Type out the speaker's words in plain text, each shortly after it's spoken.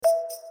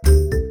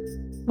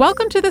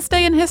Welcome to This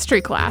Day in History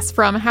class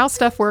from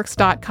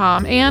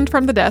HowStuffWorks.com and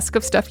from the desk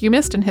of Stuff You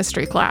Missed in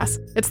History class.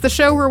 It's the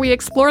show where we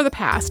explore the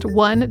past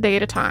one day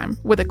at a time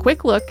with a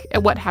quick look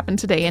at what happened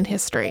today in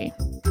history.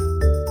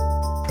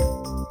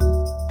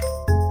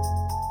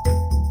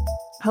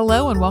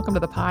 Hello and welcome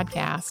to the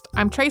podcast.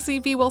 I'm Tracy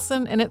V.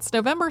 Wilson and it's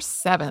November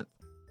 7th.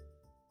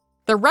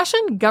 The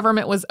Russian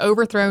government was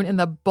overthrown in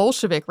the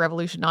Bolshevik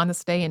Revolution on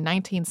this day in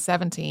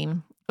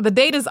 1917. The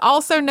date is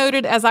also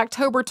noted as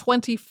October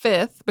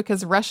 25th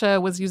because Russia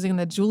was using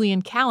the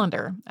Julian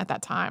calendar at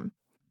that time.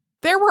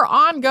 There were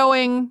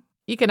ongoing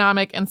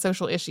economic and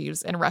social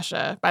issues in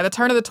Russia. By the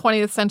turn of the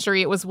 20th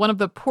century, it was one of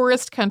the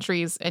poorest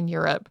countries in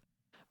Europe.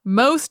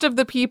 Most of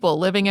the people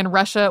living in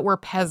Russia were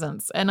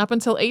peasants, and up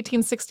until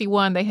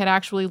 1861, they had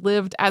actually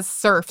lived as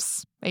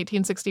serfs.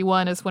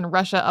 1861 is when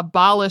Russia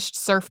abolished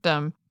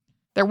serfdom.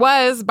 There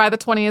was, by the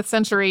 20th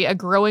century, a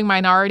growing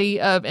minority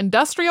of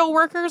industrial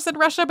workers in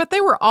Russia, but they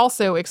were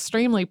also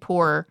extremely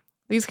poor.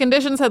 These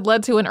conditions had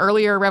led to an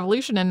earlier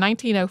revolution in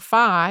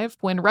 1905,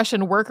 when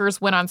Russian workers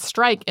went on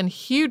strike in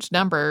huge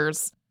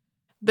numbers.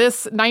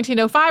 This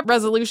 1905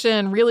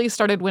 resolution really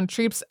started when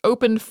troops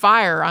opened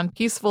fire on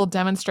peaceful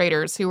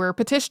demonstrators who were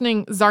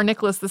petitioning Tsar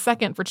Nicholas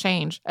II for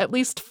change. At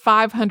least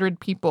 500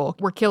 people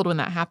were killed when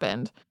that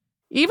happened.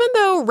 Even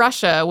though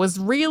Russia was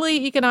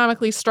really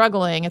economically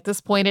struggling at this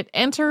point, it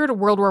entered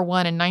World War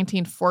I in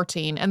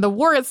 1914, and the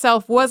war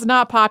itself was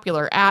not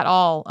popular at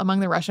all among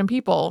the Russian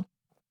people.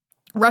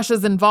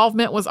 Russia's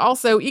involvement was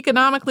also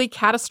economically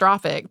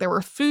catastrophic. There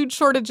were food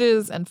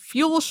shortages and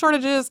fuel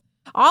shortages.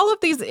 All of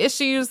these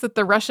issues that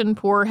the Russian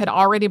poor had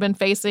already been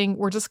facing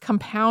were just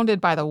compounded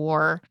by the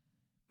war.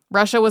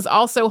 Russia was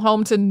also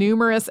home to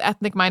numerous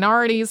ethnic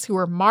minorities who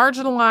were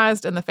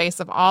marginalized in the face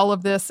of all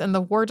of this, and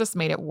the war just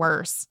made it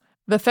worse.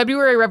 The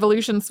February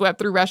Revolution swept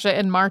through Russia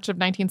in March of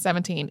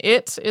 1917.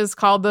 It is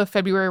called the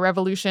February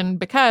Revolution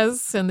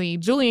because, in the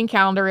Julian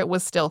calendar, it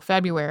was still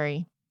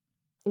February.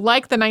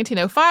 Like the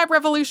 1905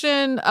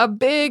 revolution, a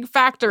big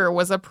factor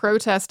was a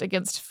protest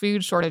against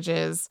food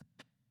shortages.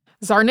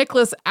 Tsar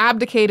Nicholas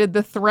abdicated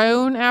the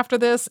throne after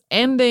this,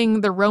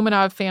 ending the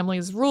Romanov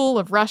family's rule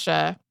of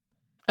Russia.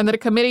 And then a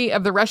committee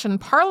of the Russian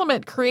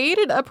parliament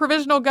created a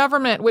provisional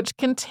government which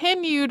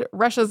continued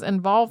Russia's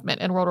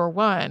involvement in World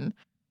War I.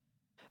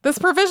 This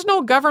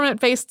provisional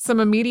government faced some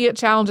immediate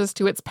challenges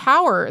to its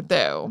power,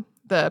 though.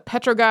 The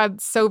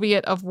Petrograd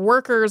Soviet of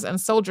Workers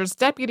and Soldiers'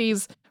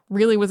 Deputies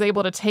really was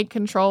able to take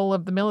control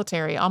of the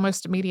military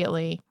almost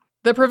immediately.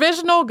 The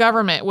provisional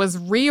government was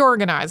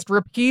reorganized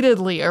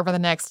repeatedly over the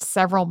next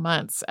several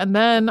months, and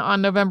then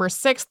on November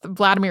 6th,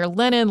 Vladimir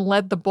Lenin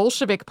led the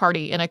Bolshevik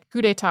Party in a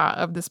coup d'etat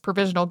of this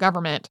provisional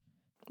government.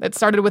 It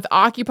started with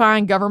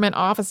occupying government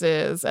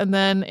offices and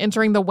then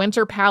entering the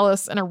Winter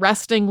Palace and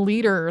arresting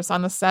leaders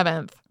on the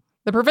 7th.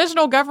 The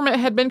provisional government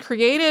had been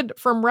created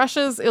from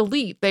Russia's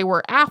elite. They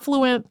were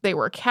affluent, they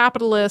were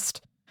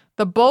capitalist.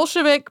 The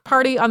Bolshevik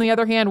Party, on the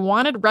other hand,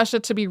 wanted Russia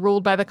to be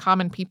ruled by the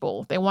common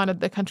people. They wanted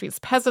the country's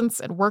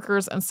peasants and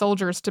workers and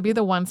soldiers to be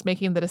the ones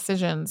making the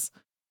decisions.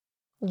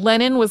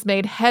 Lenin was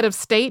made head of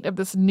state of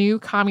this new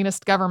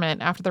communist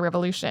government after the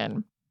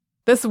revolution.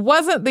 This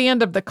wasn't the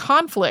end of the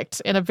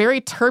conflict in a very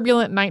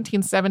turbulent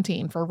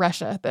 1917 for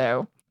Russia,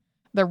 though.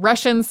 The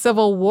Russian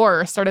Civil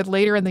War started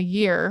later in the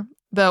year.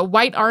 The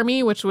White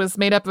Army, which was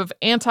made up of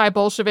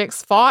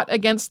anti-Bolsheviks, fought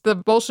against the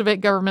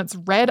Bolshevik government's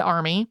Red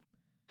Army.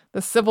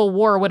 The Civil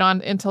War went on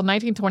until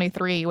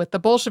 1923, with the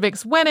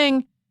Bolsheviks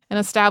winning and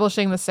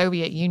establishing the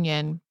Soviet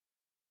Union.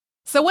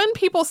 So when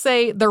people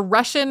say the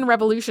Russian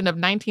Revolution of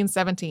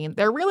 1917,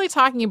 they're really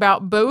talking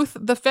about both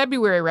the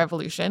February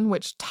Revolution,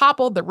 which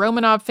toppled the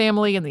Romanov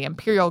family and the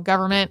imperial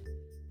government,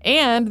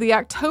 and the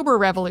October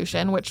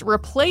Revolution, which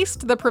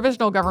replaced the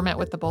provisional government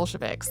with the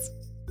Bolsheviks.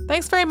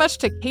 Thanks very much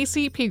to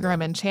Casey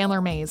Pegram and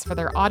Chandler Mays for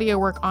their audio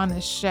work on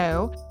this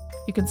show.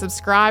 You can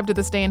subscribe to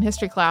This Day in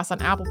History class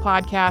on Apple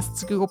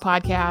Podcasts, Google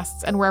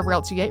Podcasts, and wherever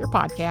else you get your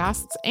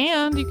podcasts.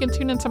 And you can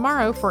tune in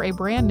tomorrow for a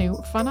brand new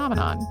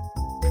phenomenon.